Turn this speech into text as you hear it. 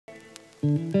Hi,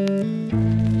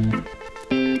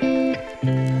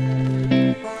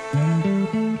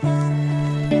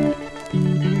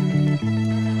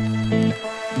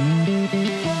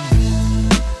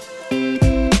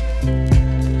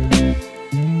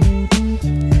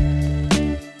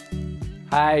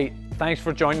 thanks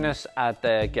for joining us at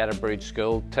the Geterbrewed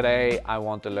school. Today I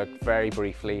want to look very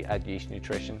briefly at yeast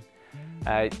nutrition.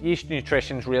 Yeast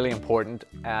nutrition is really important,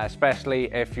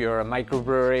 especially if you're a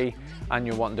microbrewery and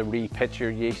you're wanting to re-pitch your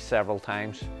yeast several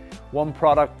times. One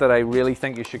product that I really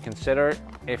think you should consider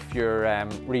if you're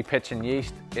re-pitching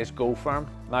yeast is GoFirm.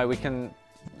 Now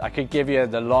I could give you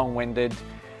the long-winded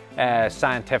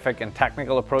scientific and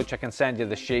technical approach. I can send you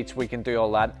the sheets, we can do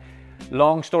all that.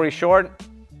 Long story short,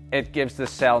 it gives the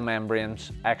cell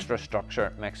membranes extra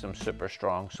structure, makes them super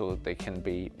strong so that they can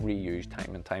be reused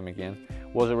time and time again.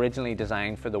 Was originally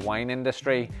designed for the wine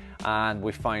industry, and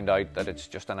we found out that it's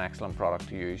just an excellent product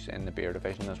to use in the beer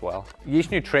division as well.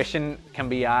 Yeast nutrition can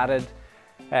be added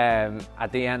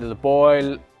at the end of the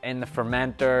boil, in the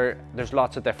fermenter. There's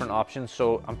lots of different options.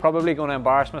 So I'm probably going to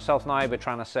embarrass myself now by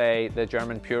trying to say the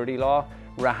German purity law,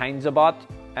 Reinheitsgebot.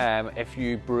 If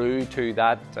you brew to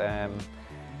that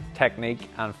technique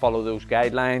and follow those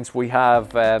guidelines. We have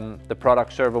the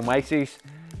product Cerevomyces.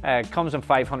 Comes in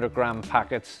 500 gram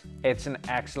packets. It's an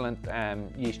excellent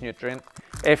yeast nutrient.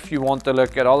 If you want to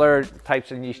look at other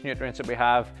types of yeast nutrients that we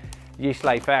have, Yeast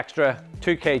Life Extra,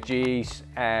 2 kgs,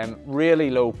 really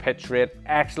low pitch rate,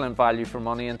 excellent value for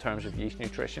money in terms of yeast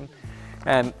nutrition.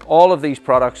 All of these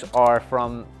products are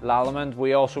from Lallemand.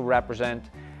 We also represent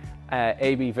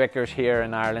AB Vickers here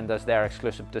in Ireland as their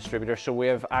exclusive distributor, so we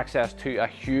have access to a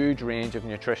huge range of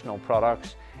nutritional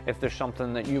products. If there's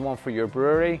something that you want for your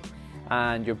brewery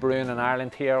and you're brewing in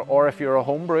Ireland here, or if you're a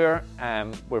home brewer,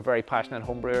 we're very passionate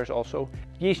home brewers also.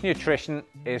 Yeast nutrition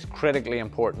is critically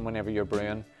important whenever you're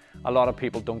brewing. A lot of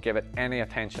people don't give it any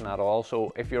attention at all,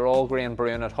 so if you're all grain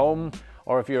brewing at home,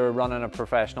 or if you're running a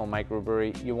professional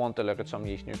microbrewery, you want to look at some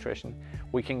yeast nutrition.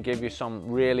 We can give you some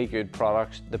really good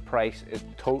products. The price is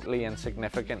totally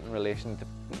insignificant in relation to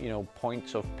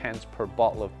points of pence per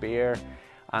bottle of beer,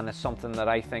 and it's something that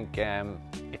I think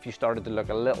if you started to look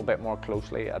a little bit more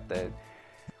closely at the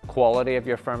quality of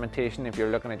your fermentation, if you're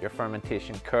looking at your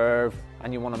fermentation curve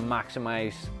and you want to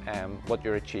maximize what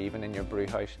you're achieving in your brew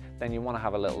house, then you want to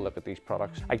have a little look at these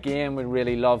products. Again, we'd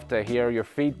really love to hear your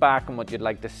feedback and what you'd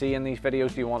like to see in these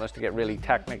videos. Do you want us to get really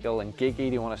technical and geeky?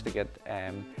 Do you want us to get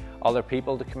other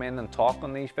people to come in and talk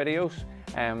on these videos?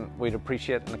 We'd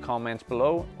appreciate it in the comments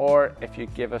below, or if you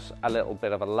give us a little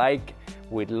bit of a like,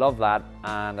 we'd love that,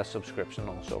 and a subscription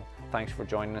also. Thanks for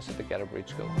joining us at the Geterbrewed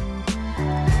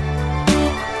School.